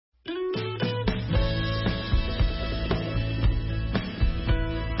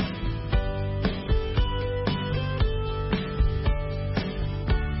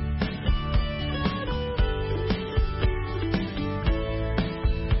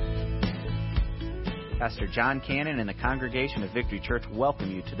Pastor John Cannon and the congregation of Victory Church welcome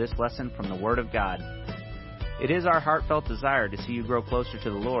you to this lesson from the Word of God. It is our heartfelt desire to see you grow closer to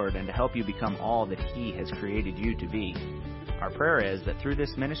the Lord and to help you become all that He has created you to be. Our prayer is that through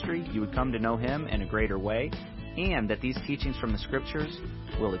this ministry you would come to know Him in a greater way, and that these teachings from the Scriptures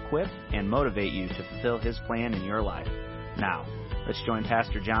will equip and motivate you to fulfill His plan in your life. Now, let's join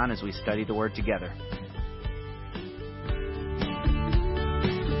Pastor John as we study the Word together.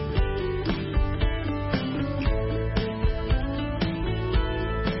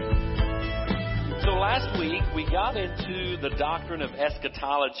 Last week, we got into the doctrine of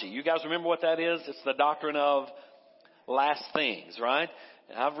eschatology. You guys remember what that is? It's the doctrine of last things, right?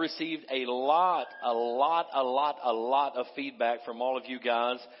 I've received a lot of feedback from all of you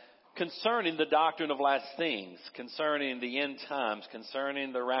guys concerning the doctrine of last things, concerning the end times,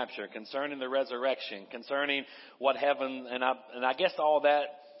 concerning the rapture, concerning the resurrection, concerning what heaven, and I guess all that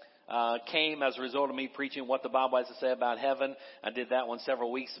came as a result of me preaching what the Bible has to say about heaven. I did that one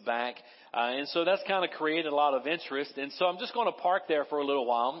several weeks back. And so that's kind of created a lot of interest. And so I'm just going to park there for a little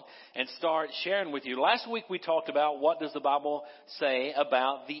while and start sharing with you. Last week we talked about what does the Bible say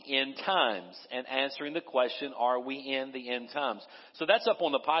about the end times and answering the question, are we in the end times? So that's up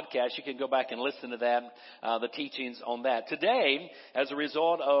on the podcast. You can go back and listen to that, the teachings on that. Today, as a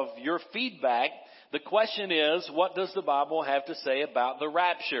result of your feedback, the question is, what does the Bible have to say about the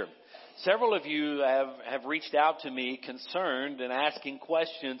rapture? Several of you have reached out to me concerned and asking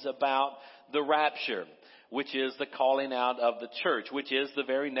questions about the rapture, which is the calling out of the church, which is the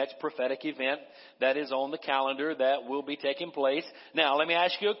very next prophetic event that is on the calendar that will be taking place. Now, let me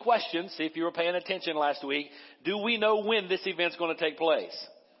ask you a question. See if you were paying attention last week. Do we know when this event's going to take place?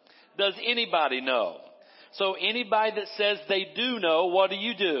 Does anybody know? So anybody that says they do know, what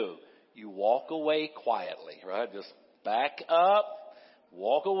do? You walk away quietly, right? Just back up,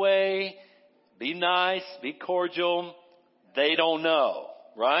 walk away, be nice, be cordial. They don't know,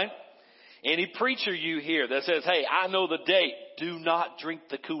 right? Any preacher you hear that says, hey, I know the date, do not drink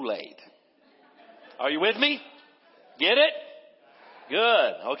the Kool-Aid. Are you with me? Get it?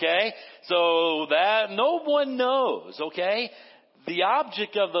 Good, okay? So that no one knows, okay? The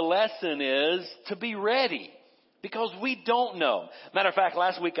object of the lesson is to be ready. Because we don't know. Matter of fact,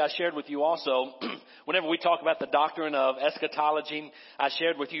 last week I shared with you also, whenever we talk about the doctrine of eschatology, I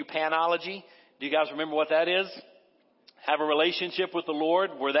shared with you panology. Do you guys remember what that is? Have a relationship with the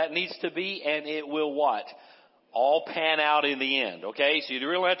Lord where that needs to be, and it will what? All pan out in the end, okay? So you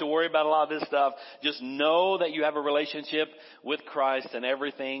really don't have to worry about a lot of this stuff. Just know that you have a relationship with Christ and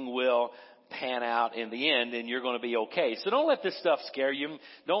everything will pan out in the end, and you're going to be okay. So don't let this stuff scare you.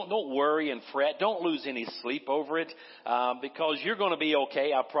 Don't worry and fret. Don't lose any sleep over it, because you're going to be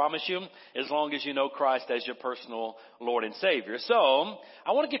okay, I promise you, as long as you know Christ as your personal Lord and Savior. So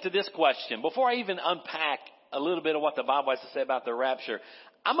I want to get to this question. Before I even unpack a little bit of what the Bible has to say about the rapture,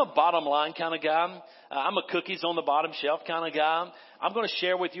 I'm a bottom line kind of guy. I'm a cookies on the bottom shelf kind of guy. I'm going to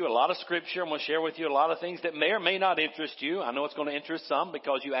share with you a lot of scripture. I'm going to share with you a lot of things that may or may not interest you. I know it's going to interest some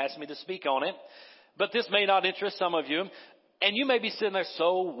because you asked me to speak on it. But this may not interest some of you. And you may be sitting there,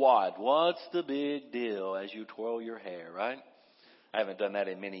 so what? What's the big deal as you twirl your hair, right? I haven't done that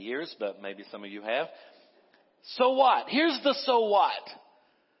in many years, but maybe some of you have. So what? Here's the so what.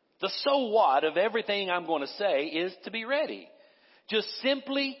 The so what of everything I'm going to say is to be ready. Just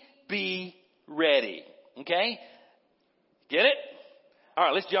simply be ready. Okay? Get it? All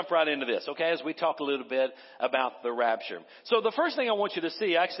right, let's jump right into this, okay, as we talk a little bit about the rapture. So the first thing I want you to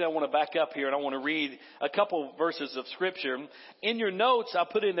see, actually I want to back up here and I want to read a couple verses of Scripture. In your notes, I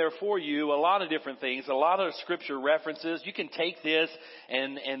put in there for you a lot of different things, a lot of Scripture references. You can take this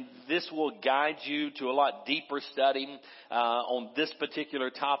and this will guide you to a lot deeper study on this particular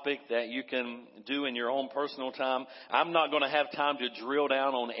topic that you can do in your own personal time. I'm not going to have time to drill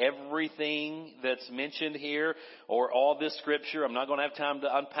down on everything that's mentioned here or all this Scripture. I'm not going to have time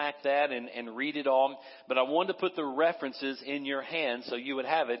to unpack that and read it all, but I wanted to put the references in your hand so you would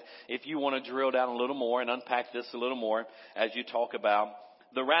have it if you want to drill down a little more and unpack this a little more as you talk about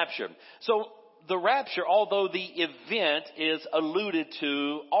the rapture. So the rapture, although the event is alluded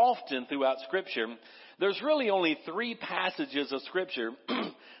to often throughout Scripture, there's really only 3 passages of Scripture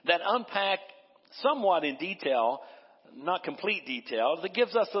that unpack somewhat in detail, not complete detail, that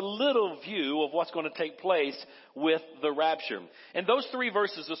gives us a little view of what's going to take place with the rapture. And those 3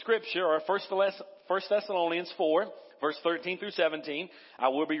 verses of Scripture are 1 Thessalonians 4, verse 13 through 17. I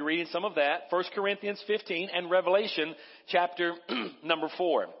will be reading some of that. 1 Corinthians 15 and Revelation chapter number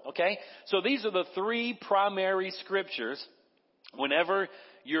 4. Okay? So these are the 3 primary Scriptures. Whenever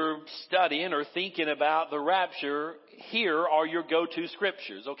you're studying or thinking about the rapture, here are your go-to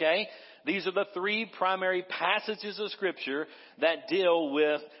scriptures, okay? These are the three primary passages of Scripture that deal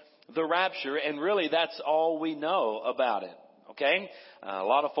with the rapture, and really that's all we know about it, okay? A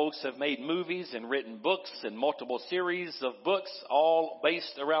lot of folks have made movies and written books and multiple series of books all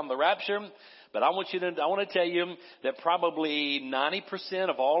based around the rapture. But I want to tell you that probably 90%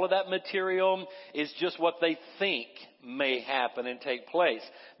 of all of that material is just what they think may happen and take place.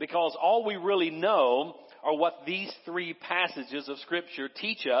 Because all we really know are what these three passages of Scripture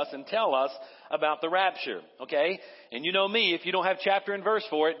teach us and tell us about the rapture, okay? And you know me, if you don't have chapter and verse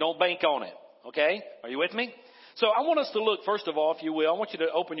for it, don't bank on it, okay? Are you with me? So I want us to look, first of all, if you will, I want you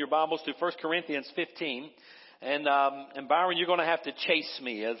to open your Bibles to 1 Corinthians 15. And Byron, you're going to have to chase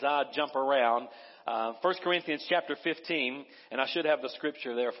me as I jump around. 1 Corinthians chapter 15, and I should have the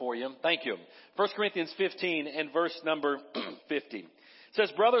Scripture there for you. Thank you. 1 Corinthians 15 and verse number 50. It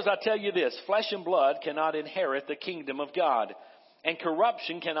says, brothers, I tell you this, flesh and blood cannot inherit the kingdom of God, and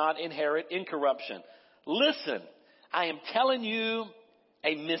corruption cannot inherit incorruption. Listen, I am telling you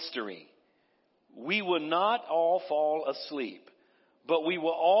a mystery. We will not all fall asleep, but we will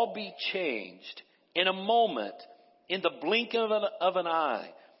all be changed in a moment, in the blink of an eye,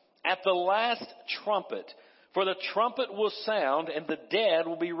 at the last trumpet. For the trumpet will sound, and the dead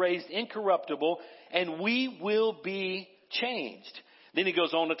will be raised incorruptible, and we will be changed. Then he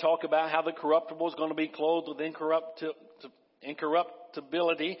goes on to talk about how the corruptible is going to be clothed with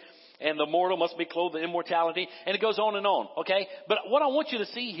incorruptibility, and the mortal must be clothed with immortality. And it goes on, okay? But what I want you to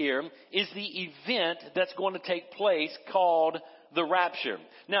see here is the event that's going to take place called the rapture.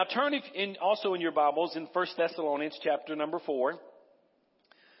 Now turn also in your Bibles in 1 Thessalonians chapter number 4.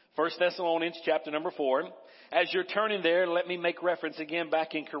 1 Thessalonians chapter number 4. As you're turning there, let me make reference again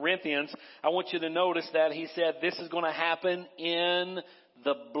back in Corinthians. I want you to notice that he said this is going to happen in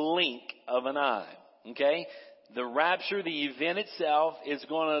the blink of an eye. Okay? The rapture, the event itself is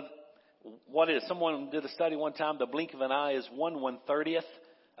going to, someone did a study one time, the blink of an eye is 1/130th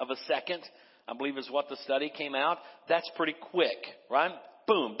of a second. I believe is what the study came out. That's pretty quick, right?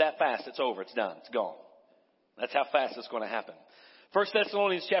 Boom, that fast, it's over, it's done, it's gone. That's how fast it's going to happen. 1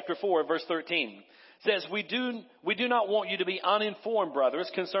 Thessalonians chapter 4, verse 13 says, we do not want you to be uninformed,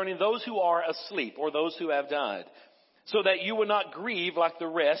 brothers, concerning those who are asleep or those who have died, so that you will not grieve like the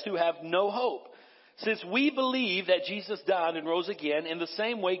rest who have no hope. Since we believe that Jesus died and rose again, in the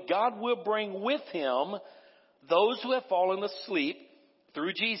same way God will bring with him those who have fallen asleep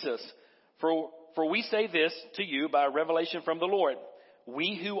through Jesus. For we say this to you by revelation from the Lord.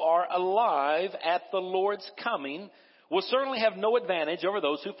 We who are alive at the Lord's coming will certainly have no advantage over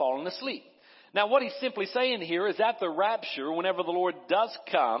those who've fallen asleep. Now what he's simply saying here is at the rapture, whenever the Lord does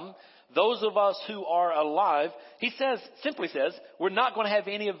come, those of us who are alive, he simply says, we're not going to have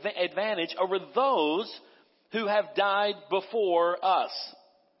any advantage over those who have died before us,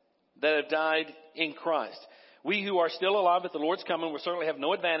 that have died in Christ. We who are still alive at the Lord's coming will certainly have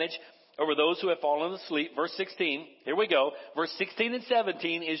no advantage over those who have fallen asleep. Verse 16, here we go. Verse 16 and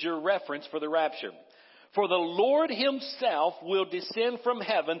 17 is your reference for the rapture. For the Lord himself will descend from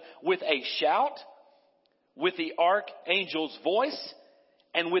heaven with a shout, with the archangel's voice,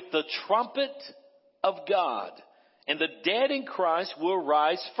 and with the trumpet of God. And the dead in Christ will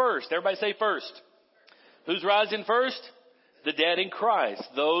rise first. Everybody say first. Who's rising first? The dead in Christ.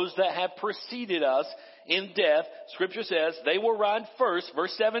 Those that have preceded us in death, Scripture says, they will rise first.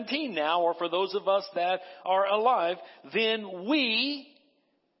 Verse 17 now, or for those of us that are alive, then we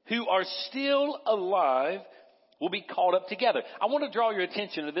who are still alive will be caught up together. I want to draw your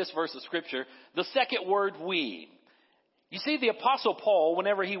attention to this verse of Scripture, the second word, we. You see, the Apostle Paul,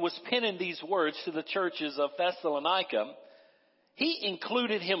 whenever he was penning these words to the churches of Thessalonica, he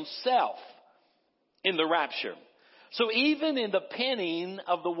included himself in the rapture. So even in the penning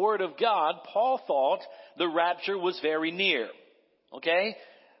of the Word of God, Paul thought the rapture was very near. Okay?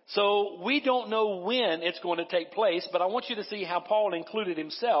 So we don't know when it's going to take place, but I want you to see how Paul included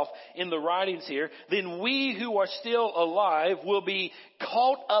himself in the writings here. Then we who are still alive will be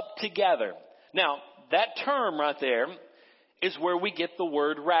caught up together. Now, that term right there is where we get the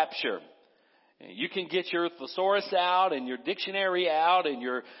word rapture. You can get your thesaurus out and your dictionary out, and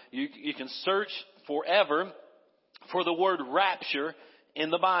you can search forever for the word rapture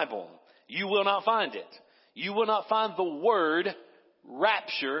in the Bible. You will not find it. You will not find the word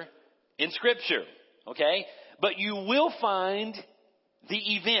rapture in Scripture, okay? But you will find the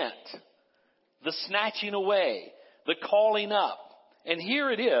event, the snatching away, the calling up. And here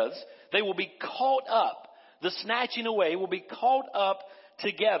it is. They will be caught up. The snatching away will be caught up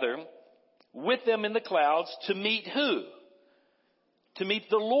together with them in the clouds to meet who? to meet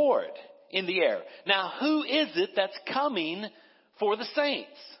the Lord in the air. Now, who is it that's coming for the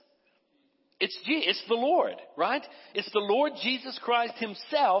saints? It's the Lord, right? It's the Lord Jesus Christ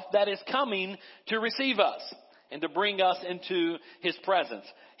himself that is coming to receive us and to bring us into his presence.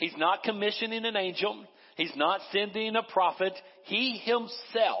 He's not commissioning an angel. He's not sending a prophet. He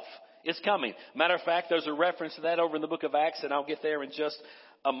himself is coming. Matter of fact, there's a reference to that over in the book of Acts, and I'll get there in just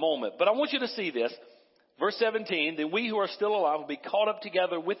a moment. But I want you to see this. Verse 17, then we who are still alive will be caught up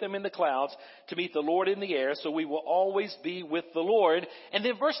together with them in the clouds to meet the Lord in the air, so we will always be with the Lord. And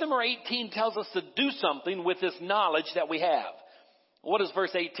then verse number 18 tells us to do something with this knowledge that we have. What does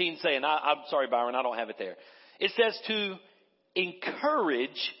verse 18 say? And I'm sorry, Byron, I don't have it there. It says to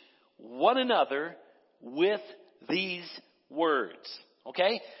encourage one another with these words.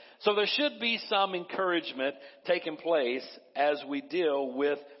 Okay? So there should be some encouragement taking place as we deal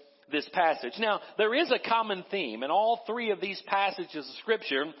with this passage. Now, there is a common theme. In all three of these passages of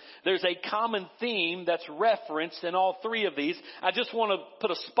Scripture, there's a common theme that's referenced in all three of these. I just want to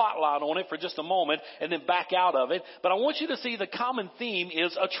put a spotlight on it for just a moment and then back out of it. But I want you to see the common theme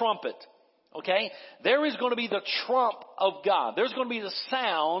is a trumpet. Okay? There is going to be the trump of God. There's going to be the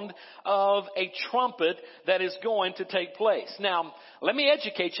sound of a trumpet that is going to take place. Now, let me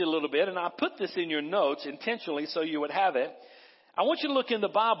educate you a little bit, and I put this in your notes intentionally so you would have it. I want you to look in the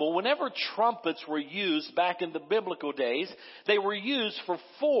Bible. Whenever trumpets were used back in the biblical days, they were used for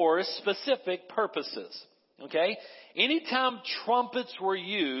 4 specific purposes. Okay? Anytime trumpets were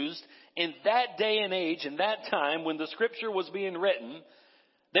used in that day and age, in that time when the Scripture was being written,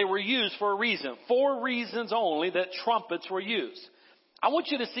 they were used for a reason. 4 reasons only that trumpets were used. I want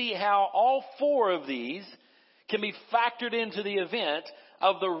you to see how all 4 of these can be factored into the event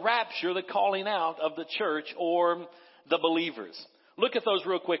of the rapture, the calling out of the church or the believers. Look at those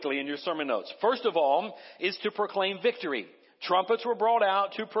real quickly in your sermon notes. First of all is to proclaim victory. Trumpets were brought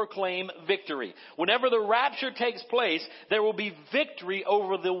out to proclaim victory. Whenever the rapture takes place, there will be victory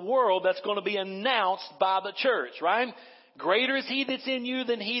over the world that's going to be announced by the church, right? Greater is he that's in you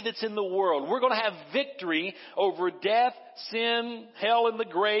than he that's in the world. We're going to have victory over death, sin, hell, and the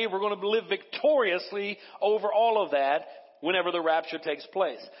grave. We're going to live victoriously over all of that whenever the rapture takes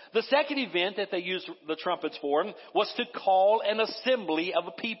place. The second event that they used the trumpets for was to call an assembly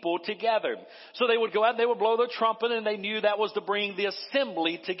of people together. So they would go out and they would blow their trumpet, and they knew that was to bring the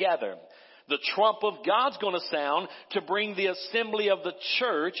assembly together. The trump of God's going to sound to bring the assembly of the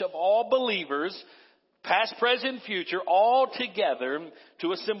church of all believers, past, present, future, all together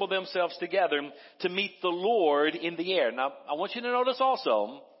to assemble themselves together to meet the Lord in the air. Now, I want you to notice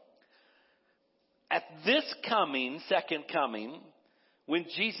also, at this coming, second coming, when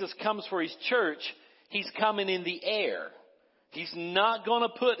Jesus comes for his church, he's coming in the air. He's not going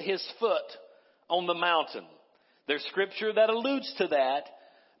to put his foot on the mountain. There's scripture that alludes to that,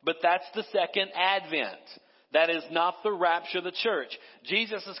 but that's the second advent. That is not the rapture of the church.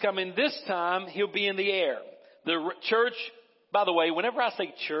 Jesus is coming this time, he'll be in the air. The church, by the way, whenever I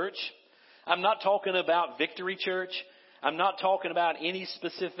say church, I'm not talking about Victory Church. I'm not talking about any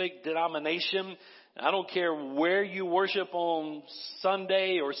specific denomination. I don't care where you worship on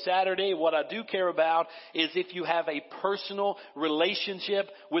Sunday or Saturday. What I do care about is if you have a personal relationship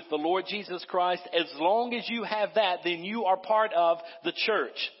with the Lord Jesus Christ. As long as you have that, then you are part of the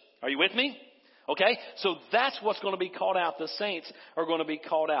church. Are you with me? Okay, so that's what's going to be called out. The saints are going to be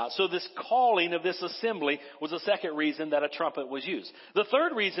called out. So this calling of this assembly was the second reason that a trumpet was used. The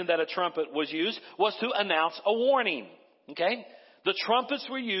third reason that a trumpet was used was to announce a warning. Okay, the trumpets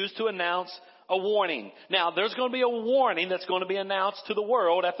were used to announce a warning. Now, there's going to be a warning that's going to be announced to the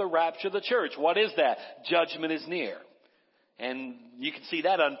world at the rapture of the church. What is that? Judgment is near. And you can see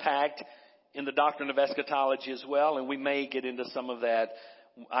that unpacked in the doctrine of eschatology as well. And we may get into some of that.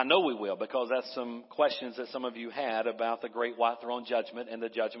 I know we will, because that's some questions that some of you had about the great white throne judgment and the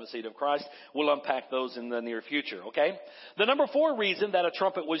judgment seat of Christ. We'll unpack those in the near future, okay? The number 4 reason that a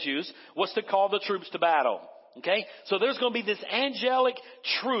trumpet was used was to call the troops to battle. Okay, so there's going to be this angelic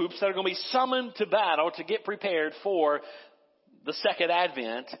troops that are going to be summoned to battle to get prepared for the second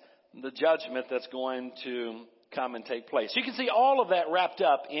advent, the judgment that's going to come and take place. So you can see all of that wrapped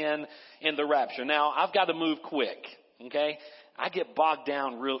up in the rapture. Now, I've got to move quick, okay? I get bogged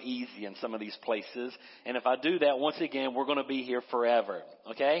down real easy in some of these places. And if I do that, once again, we're going to be here forever,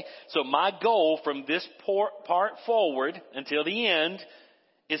 okay? So my goal from this part forward until the end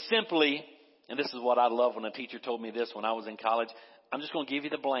is simply, and this is what I love when a teacher told me this when I was in college, I'm just going to give you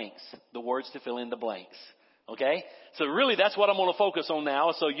the blanks, the words to fill in the blanks. Okay? So really that's what I'm going to focus on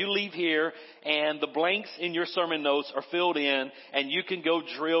now. So you leave here and the blanks in your sermon notes are filled in and you can go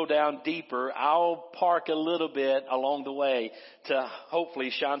drill down deeper. I'll park a little bit along the way to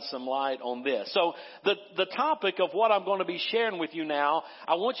hopefully shine some light on this. So the topic of what I'm going to be sharing with you now,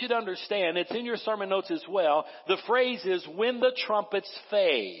 I want you to understand, it's in your sermon notes as well. The phrase is when the trumpets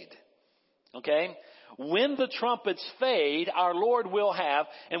fade. Okay? When the trumpets fade, our Lord will have,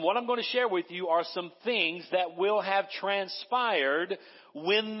 and what I'm going to share with you are some things that will have transpired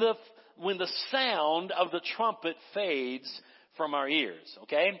when the sound of the trumpet fades from our ears.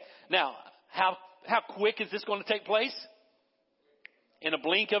 Okay? Now, how quick is this going to take place? In a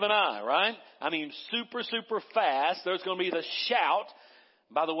blink of an eye, right? I mean, super, super fast. There's going to be the shout.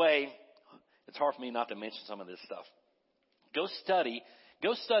 By the way, it's hard for me not to mention some of this stuff. Go study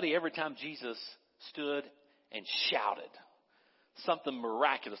every time Jesus stood and shouted. Something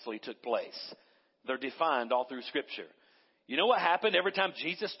miraculously took place. They're defined all through Scripture. You know what happened every time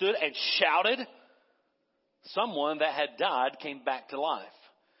Jesus stood and shouted? Someone that had died came back to life.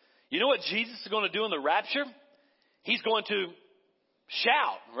 You know what Jesus is going to do in the rapture? He's going to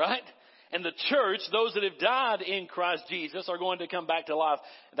shout, right? And the church, those that have died in Christ Jesus, are going to come back to life.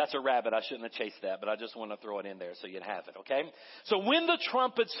 That's a rabbit. I shouldn't have chased that, but I just want to throw it in there so you'd have it, okay? So when the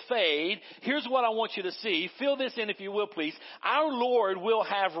trumpets fade, here's what I want you to see. Fill this in if you will, please. Our Lord will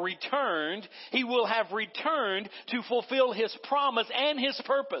have returned. He will have returned to fulfill His promise and His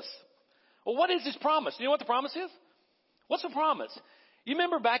purpose. Well, what is His promise? Do you know what the promise is? What's the promise? You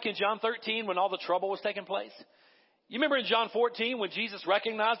remember back in John 13 when all the trouble was taking place? You remember in John 14 when Jesus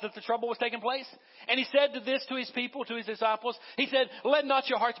recognized that the trouble was taking place? And He said to His people, to His disciples, He said, let not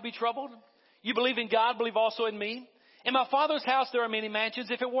your hearts be troubled. You believe in God, believe also in me. In my Father's house there are many mansions.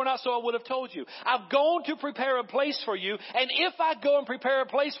 If it were not so, I would have told you. I've gone to prepare a place for you. And if I go and prepare a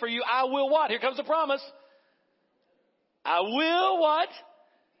place for you, I will what? Here comes the promise. I will what?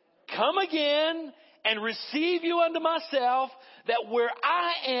 Come again and receive you unto myself, that where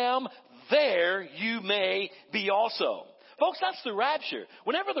I am, there you may be also. Folks, that's the rapture.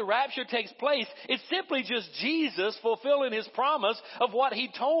 Whenever the rapture takes place, it's simply just Jesus fulfilling His promise of what He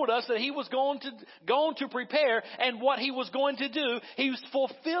told us that He was going to prepare and what He was going to do. He was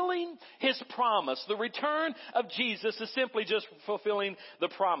fulfilling His promise. The return of Jesus is simply just fulfilling the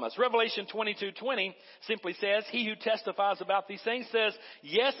promise. Revelation 22:20 simply says, He who testifies about these things says,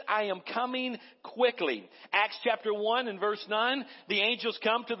 yes, I am coming quickly. Acts chapter 1 and verse 9, the angels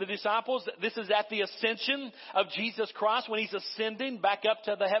come to the disciples. This is at the ascension of Jesus Christ, when He's ascending back up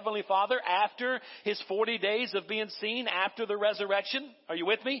to the Heavenly Father after His 40 days of being seen after the resurrection. Are you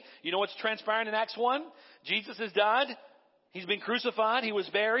with me? You know what's transpiring in Acts 1? Jesus has died. He's been crucified. He was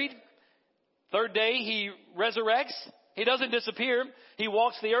buried. Third day He resurrects. He doesn't disappear. He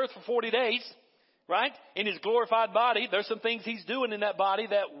walks the earth for 40 days. Right? In His glorified body, there's some things He's doing in that body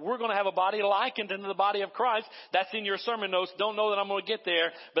that we're going to have a body likened into the body of Christ. That's in your sermon notes. Don't know that I'm going to get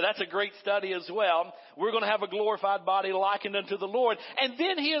there, but that's a great study as well. We're going to have a glorified body likened unto the Lord. And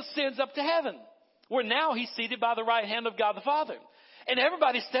then He ascends up to heaven, where now He's seated by the right hand of God the Father. And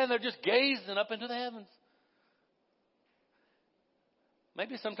everybody's standing there just gazing up into the heavens.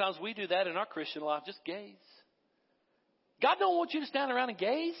 Maybe sometimes we do that in our Christian life, just gaze. God don't want you to stand around and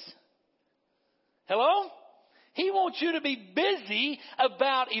gaze. Hello? He wants you to be busy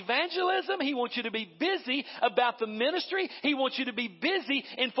about evangelism. He wants you to be busy about the ministry. He wants you to be busy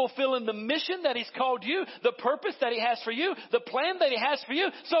in fulfilling the mission that He's called you, the purpose that He has for you, the plan that He has for you.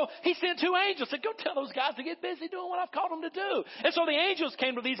 So He sent two angels, said, go tell those guys to get busy doing what I've called them to do. And so the angels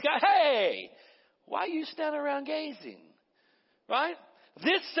came to these guys, hey, why are you standing around gazing? Right?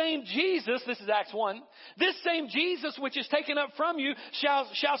 This same Jesus, this is Acts 1, this same Jesus which is taken up from you shall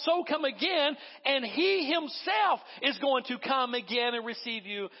so come again, and He Himself is going to come again and receive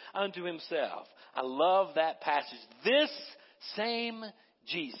you unto Himself. I love that passage. This same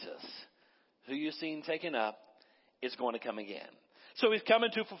Jesus who you've seen taken up is going to come again. So He's coming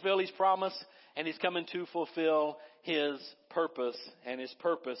to fulfill His promise, and He's coming to fulfill His purpose, and His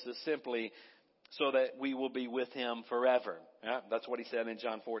purpose is simply so that we will be with Him forever. Yeah, that's what He said in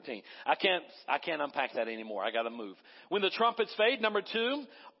John 14. I can't unpack that anymore. I got to move. When the trumpets fade, number 2,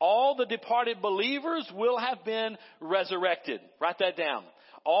 all the departed believers will have been resurrected. Write that down.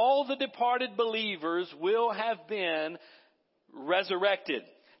 All the departed believers will have been resurrected.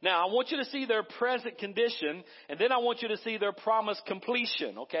 Now, I want you to see their present condition, and then I want you to see their promised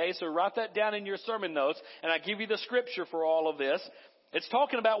completion. Okay, so write that down in your sermon notes, and I give you the scripture for all of this. It's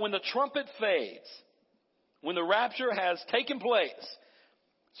talking about when the trumpet fades, when the rapture has taken place.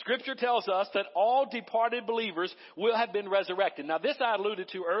 Scripture tells us that all departed believers will have been resurrected. Now, this I alluded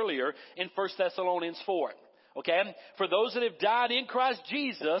to earlier in 1 Thessalonians 4. Okay? For those that have died in Christ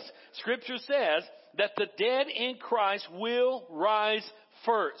Jesus, Scripture says that the dead in Christ will rise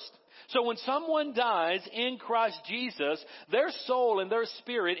first. So when someone dies in Christ Jesus, their soul and their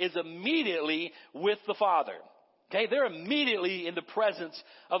spirit is immediately with the Father. Okay, they're immediately in the presence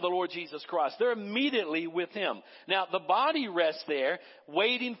of the Lord Jesus Christ. They're immediately with Him. Now, the body rests there,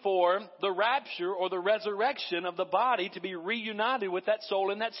 waiting for the rapture or the resurrection of the body to be reunited with that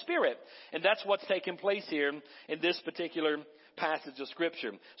soul and that spirit. And that's what's taking place here in this particular passage of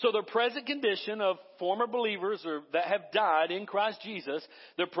Scripture. So the present condition of former believers or that have died in Christ Jesus,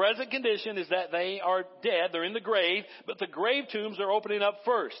 their present condition is that they are dead, they're in the grave, but the grave tombs are opening up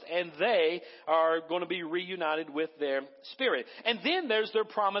first, and they are going to be reunited with their spirit. And then there's their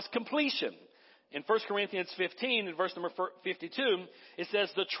promised completion. In 1 Corinthians 15, in verse number 52, it says,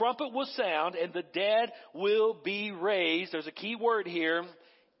 the trumpet will sound and the dead will be raised. There's a key word here,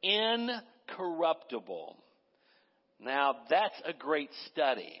 incorruptible. Now, that's a great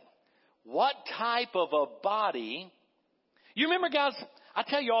study. What type of a body? You remember, guys, I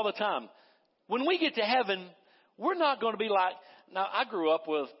tell you all the time, when we get to heaven, we're not going to be like, now, I grew up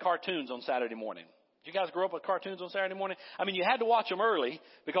with cartoons on Saturday morning. Did you guys grow up with cartoons on Saturday morning? I mean, you had to watch them early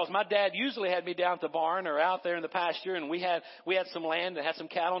because my dad usually had me down at the barn or out there in the pasture, and we had some land that had some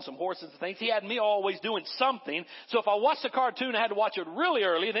cattle and some horses and things. He had me always doing something. So if I watched a cartoon, I had to watch it really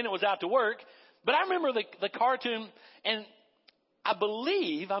early. Then it was out to work. But I remember the cartoon, and I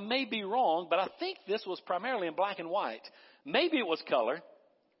believe, I may be wrong, but I think this was primarily in black and white. Maybe it was color.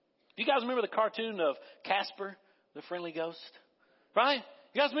 Do you guys remember the cartoon of Casper, the Friendly Ghost? Right?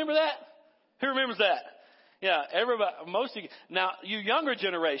 You guys remember that? Who remembers that? Yeah, everybody, most of you. Now, you younger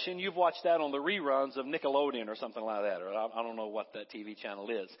generation, you've watched that on the reruns of Nickelodeon or something like that, or I don't know what that TV channel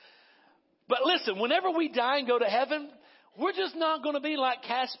is. But listen, whenever we die and go to heaven, we're just not going to be like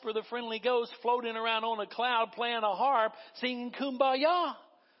Casper the Friendly Ghost floating around on a cloud playing a harp singing Kumbaya.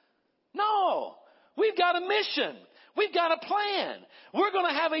 No, we've got a mission. We've got a plan. We're going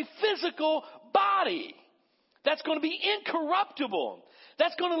to have a physical body that's going to be incorruptible.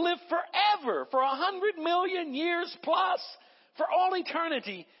 That's going to live forever, for 100 million years plus, for all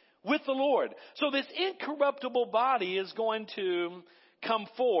eternity with the Lord. So this incorruptible body is going to come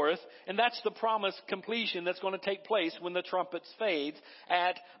forth, and that's the promised completion that's going to take place when the trumpet fades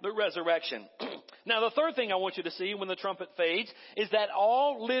at the resurrection. Now, the third thing I want you to see when the trumpet fades is that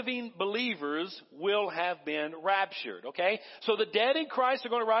all living believers will have been raptured, okay? So the dead in Christ are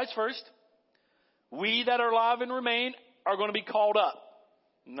going to rise first. We that are alive and remain are going to be called up.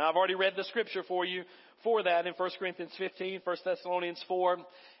 Now, I've already read the scripture for you for that in 1 Corinthians 15, 1 Thessalonians 4,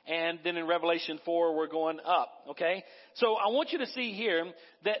 and then in Revelation 4, we're going up, okay? So I want you to see here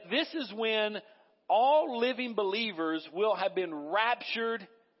that this is when all living believers will have been raptured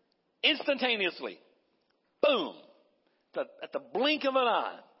instantaneously. Boom. At the blink of an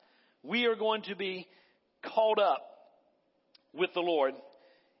eye, we are going to be called up with the Lord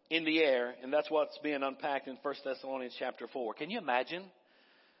in the air, and that's what's being unpacked in 1 Thessalonians chapter 4. Can you imagine?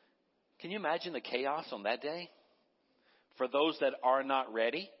 Can you imagine the chaos on that day? For those that are not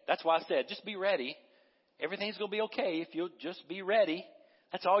ready. That's why I said, just be ready. Everything's going to be okay if you'll just be ready.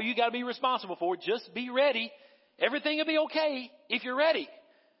 That's all you got to be responsible for. Just be ready. Everything will be okay if you're ready.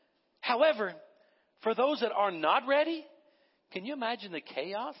 However, for those that are not ready, can you imagine the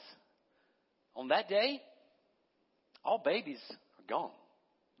chaos on that day? All babies are gone.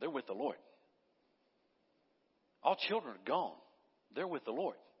 They're with the Lord. All children are gone. They're with the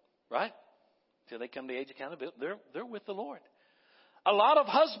Lord. Right? Till they come to the age of accountability, they're with the Lord. A lot of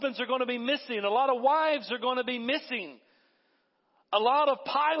husbands are going to be missing. A lot of wives are going to be missing. A lot of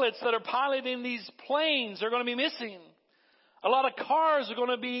pilots that are piloting these planes are going to be missing. A lot of cars are going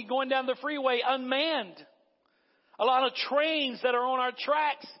to be going down the freeway unmanned. A lot of trains that are on our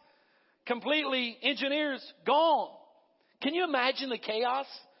tracks, completely engineers gone. Can you imagine the chaos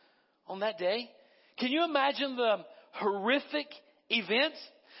on that day? Can you imagine the horrific events?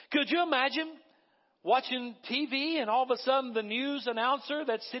 Could you imagine watching TV and all of a sudden the news announcer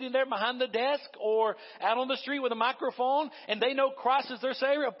that's sitting there behind the desk or out on the street with a microphone and they know Christ is their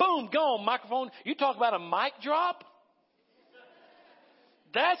Savior? Boom, gone, microphone. You talk about a mic drop?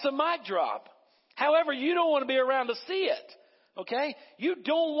 That's a mic drop. However, you don't want to be around to see it. Okay? You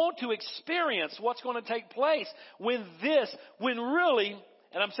don't want to experience what's going to take place when really,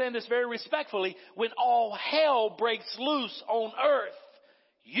 and I'm saying this very respectfully, when all hell breaks loose on earth.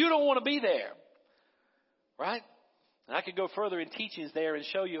 You don't want to be there. Right? And I could go further in teachings there and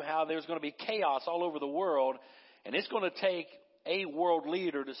show you how there's going to be chaos all over the world. And it's going to take a world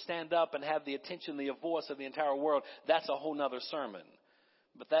leader to stand up and have the attention, the voice of the entire world. That's a whole nother sermon.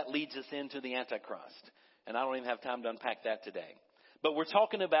 But that leads us into the Antichrist. And I don't even have time to unpack that today. But we're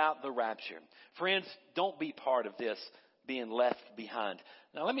talking about the rapture. Friends, don't be part of this being left behind.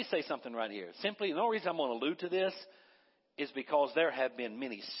 Now, let me say something right here. Simply, the only reason I'm going to allude to this is because there have been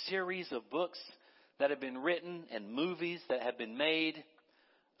many series of books that have been written and movies that have been made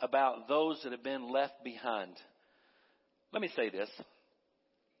about those that have been left behind. Let me say this.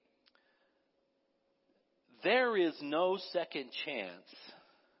 There is no second chance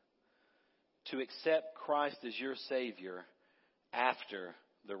to accept Christ as your Savior after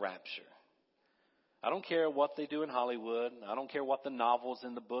the rapture. I don't care what they do in Hollywood. I don't care what the novels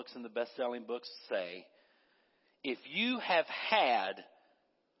and the books and the best-selling books say. If you have had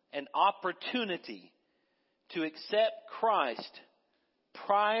an opportunity to accept Christ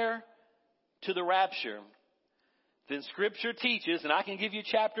prior to the rapture, then Scripture teaches, and I can give you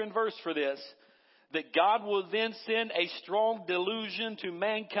chapter and verse for this, that God will then send a strong delusion to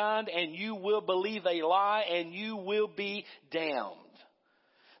mankind, and you will believe a lie, and you will be damned.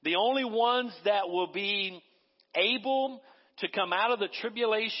 The only ones that will be able to come out of the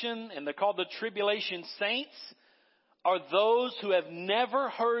tribulation, and they're called the tribulation saints, are those who have never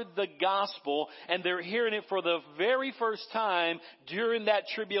heard the gospel, and they're hearing it for the very first time during that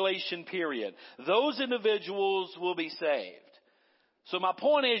tribulation period. Those individuals will be saved. So my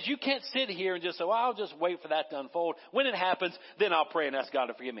point is, you can't sit here and just say, well, I'll just wait for that to unfold. When it happens, then I'll pray and ask God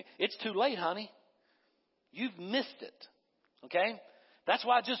to forgive me. It's too late, honey. You've missed it. Okay? That's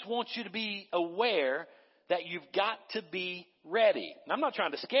why I just want you to be aware that you've got to be ready. And I'm not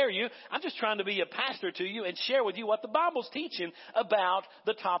trying to scare you. I'm just trying to be a pastor to you and share with you what the Bible's teaching about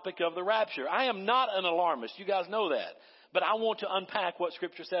the topic of the rapture. I am not an alarmist. You guys know that. But I want to unpack what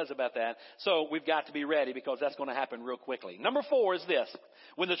Scripture says about that. So we've got to be ready because that's going to happen real quickly. Number 4 is this.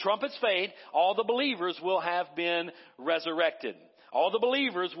 When the trumpets fade, all the believers will have been resurrected. All the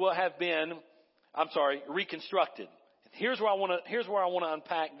believers will have been, reconstructed. Here's where I want to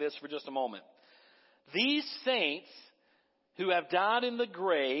unpack this for just a moment. These saints who have died in the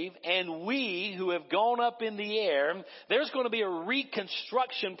grave and we who have gone up in the air, there's going to be a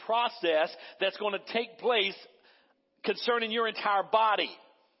reconstruction process that's going to take place concerning your entire body.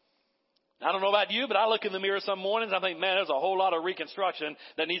 I don't know about you, but I look in the mirror some mornings, I think, man, there's a whole lot of reconstruction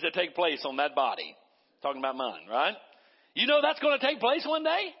that needs to take place on that body. Talking about mine, right? You know that's going to take place one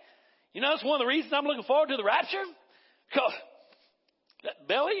day? You know, that's one of the reasons I'm looking forward to the rapture. Because that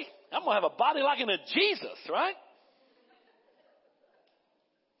belly, I'm going to have a body like unto Jesus, right?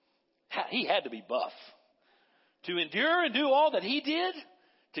 He had to be buff. To endure and do all that he did,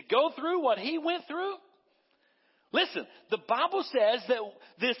 to go through what he went through. Listen, the Bible says that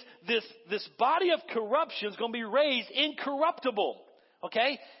this body of corruption is going to be raised incorruptible.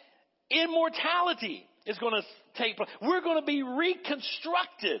 Okay? Immortality is going to take place. We're going to be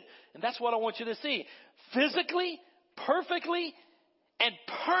reconstructed. And that's what I want you to see. Physically, perfectly, and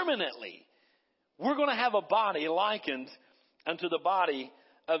permanently. We're going to have a body likened unto the body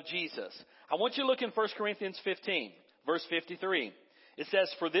of Jesus. I want you to look in 1 Corinthians 15, verse 53. It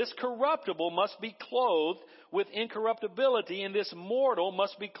says, for this corruptible must be clothed with incorruptibility, and this mortal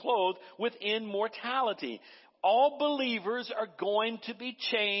must be clothed with immortality. All believers are going to be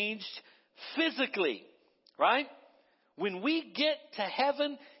changed physically, right? When we get to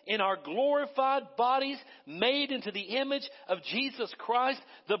heaven in our glorified bodies made into the image of Jesus Christ,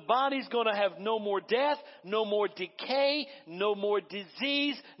 the body's going to have no more death, no more decay, no more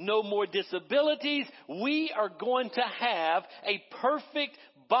disease, no more disabilities. We are going to have a perfect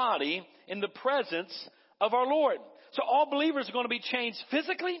body in the presence of our Lord. So all believers are going to be changed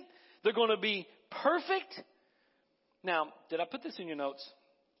physically. They're going to be perfect. Now, did I put this in your notes?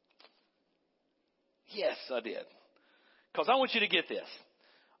 Yes, I did. Because I want you to get this.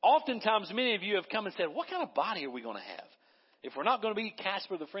 Oftentimes, many of you have come and said, what kind of body are we going to have? If we're not going to be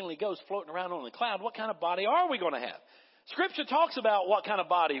Casper the Friendly Ghost floating around on the cloud, what kind of body are we going to have? Scripture talks about what kind of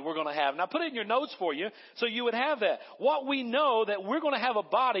body we're going to have. And I put it in your notes for you so you would have that. What we know that we're going to have a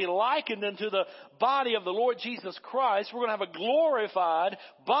body likened unto the body of the Lord Jesus Christ. We're going to have a glorified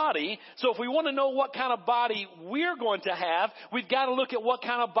body. So if we want to know what kind of body we're going to have, we've got to look at what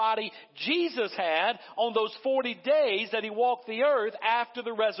kind of body Jesus had on those 40 days that he walked the earth after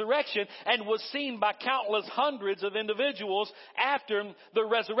the resurrection and was seen by countless hundreds of individuals after the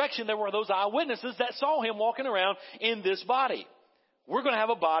resurrection. There were those eyewitnesses that saw him walking around in this body. We're going to have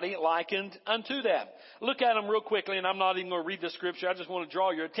a body likened unto that. Look at them real quickly, and I'm not even going to read the scripture. I just want to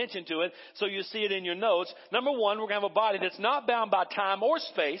draw your attention to it so you see it in your notes. Number one, we're going to have a body that's not bound by time or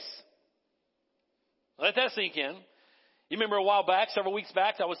space. Let that sink in. You remember a while back, several weeks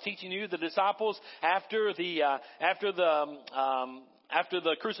back, I was teaching you the disciples after the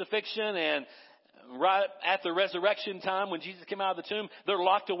crucifixion and right at the resurrection time when Jesus came out of the tomb, they're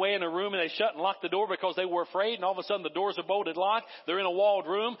locked away in a room and they shut and lock the door because they were afraid. And all of a sudden the doors are bolted locked. They're in a walled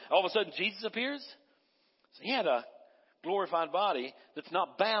room. All of a sudden Jesus appears. So he had a glorified body that's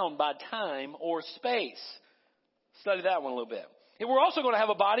not bound by time or space. Study that one a little bit. And we're also going to have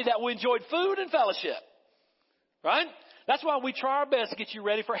a body that will enjoy food and fellowship. Right? That's why we try our best to get you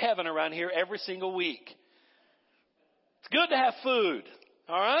ready for heaven around here every single week. It's good to have food.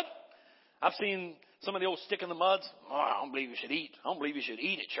 All right? I've seen some of the old stick in the muds. Oh, I don't believe you should eat. I don't believe you should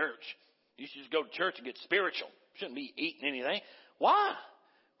eat at church. You should just go to church and get spiritual. You shouldn't be eating anything. Why?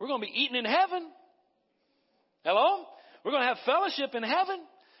 We're going to be eating in heaven. Hello? We're going to have fellowship in heaven.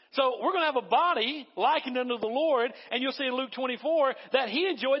 So we're going to have a body likened unto the Lord. And you'll see in Luke 24 that he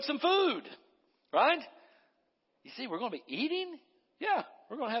enjoyed some food. Right? You see, we're going to be eating? Yeah,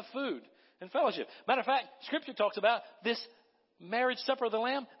 we're going to have food and fellowship. Matter of fact, Scripture talks about this marriage supper of the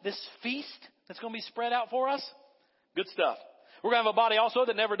Lamb, this feast that's going to be spread out for us. Good stuff. We're going to have a body also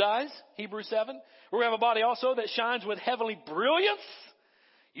that never dies, Hebrews 7. We're going to have a body also that shines with heavenly brilliance.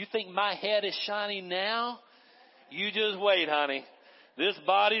 You think my head is shining now? You just wait, honey. This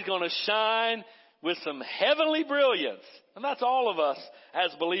body's going to shine with some heavenly brilliance. And that's all of us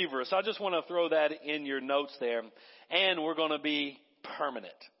as believers. So I just want to throw that in your notes there. And we're going to be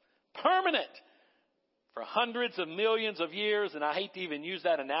permanent. Permanent. For hundreds of millions of years. And I hate to even use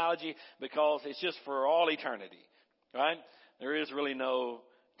that analogy because it's just for all eternity. Right? There is really no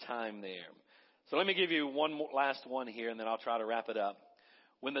time there. So let me give you one more, last one here, and then I'll try to wrap it up.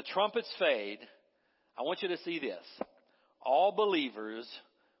 When the trumpets fade, I want you to see this. All believers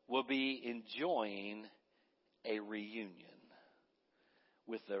will be enjoying a reunion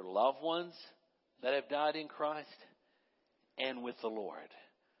with their loved ones that have died in Christ and with the Lord.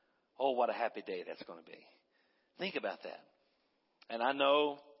 Oh, what a happy day that's going to be. Think about that. And I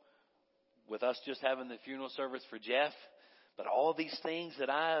know with us just having the funeral service for Jeff, but all these things that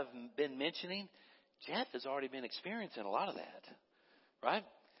I've been mentioning, Jeff has already been experiencing a lot of that. Right?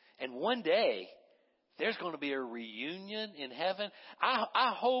 And one day, there's going to be a reunion in heaven.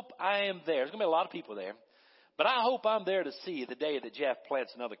 I hope I am there. There's going to be a lot of people there. But I hope I'm there to see the day that Jeff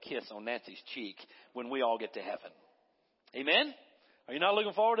plants another kiss on Nancy's cheek when we all get to heaven. Amen? Are you not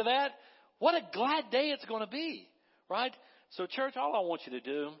looking forward to that? What a glad day it's going to be. Right? So, church, all I want you to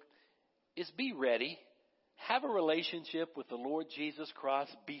do is be ready. Have a relationship with the Lord Jesus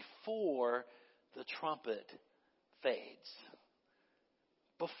Christ before the trumpet fades.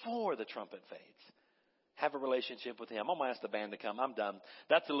 Before the trumpet fades. Have a relationship with him. I'm going to ask the band to come. I'm done.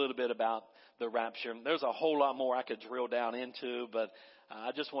 That's a little bit about the rapture. There's a whole lot more I could drill down into, but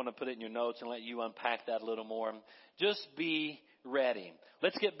I just want to put it in your notes and let you unpack that a little more. Just be ready.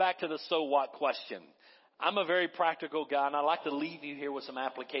 Let's get back to the so what question. I'm a very practical guy, and I like to leave you here with some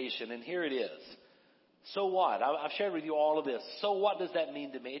application, and here it is. So what? I've shared with you all of this. So what does that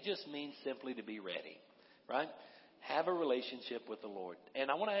mean to me? It just means simply to be ready, right? Have a relationship with the Lord. And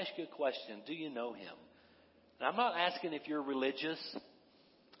I want to ask you a question. Do you know him? And I'm not asking if you're religious.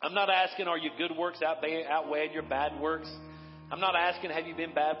 I'm not asking are your good works outweighing your bad works. I'm not asking have you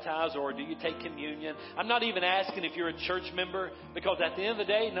been baptized or do you take communion. I'm not even asking if you're a church member because at the end of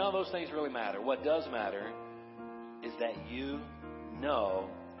the day, none of those things really matter. What does matter is that you know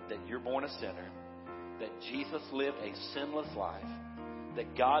that you're born a sinner, that Jesus lived a sinless life,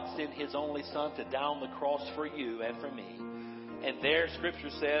 that God sent his only son to die on the cross for you and for me. And there, Scripture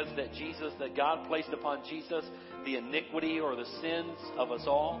says that God placed upon Jesus the iniquity or the sins of us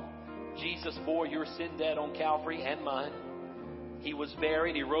all. Jesus bore your sin debt on Calvary and mine. He was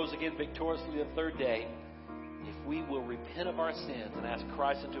buried. He rose again victoriously the third day. If we will repent of our sins and ask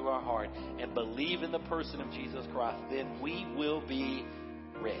Christ into our heart and believe in the person of Jesus Christ, then we will be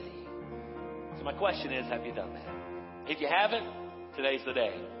ready. So my question is, have you done that? If you haven't, today's the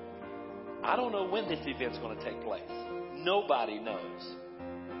day. I don't know when this event's going to take place. Nobody knows.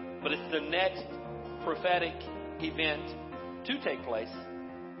 But it's the next prophetic event to take place.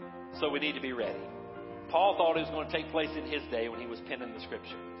 So we need to be ready. Paul thought it was going to take place in his day when he was penning the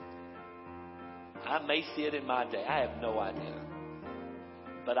Scripture. I may see it in my day. I have no idea.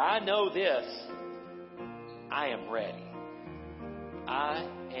 But I know this. I am ready. I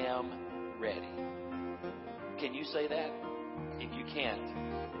am ready. Can you say that? If you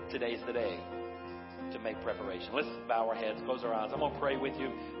can't, today's the day to make preparation. Let's bow our heads, close our eyes. I'm going to pray with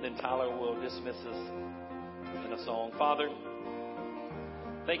you. Then Tyler will dismiss us in a song. Father,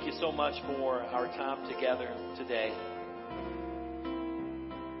 thank you so much for our time together today.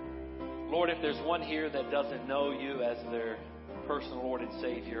 Lord, if there's one here that doesn't know you as their personal Lord and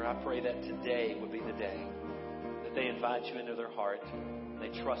Savior, I pray that today would be the day that they invite you into their heart and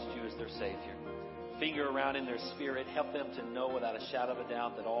they trust you as their Savior. finger around in their spirit. Help them to know without a shadow of a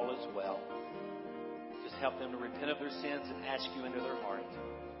doubt that all is well. Just help them to repent of their sins and ask you into their heart.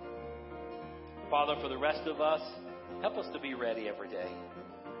 Father, for the rest of us, help us to be ready every day.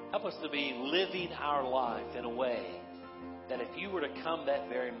 Help us to be living our life in a way that if you were to come that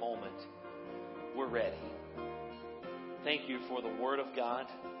very moment, we're ready. Thank you for the Word of God.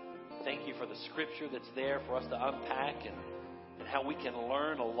 Thank you for the Scripture that's there for us to unpack and how we can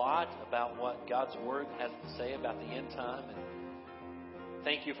learn a lot about what God's Word has to say about the end time. And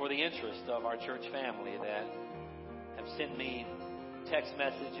thank you for the interest of our church family that have sent me text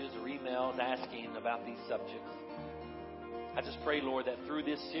messages or emails asking about these subjects. I just pray, Lord, that through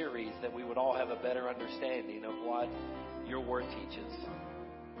this series that we would all have a better understanding of what your Word teaches.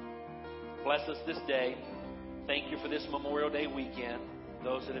 Bless us this day. Thank you for this Memorial Day weekend.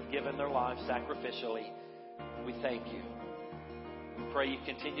 Those that have given their lives sacrificially, we thank you. We pray you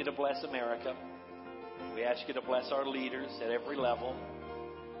continue to bless America. We ask you to bless our leaders at every level.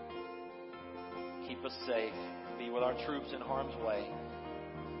 Keep us safe. Be with our troops in harm's way.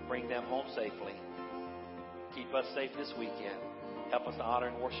 Bring them home safely. Keep us safe this weekend. Help us to honor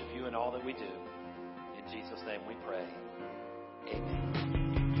and worship you in all that we do. In Jesus' name we pray. Amen.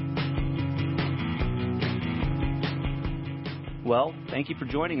 Well, thank you for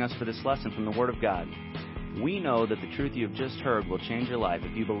joining us for this lesson from the Word of God. We know that the truth you have just heard will change your life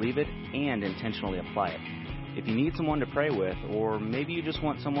if you believe it and intentionally apply it. If you need someone to pray with, or maybe you just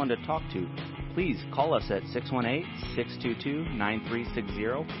want someone to talk to, please call us at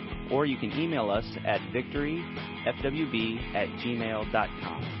 618-622-9360, or you can email us at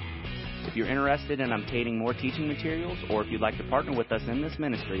victoryfwb@gmail.com. If you're interested in obtaining more teaching materials, or if you'd like to partner with us in this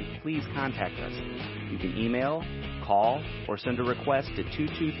ministry, please contact us. You can email, call, or send a request to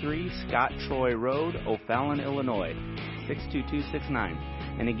 223 Scott Troy Road, O'Fallon, Illinois, 62269.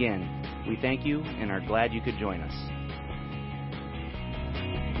 And again, we thank you and are glad you could join us.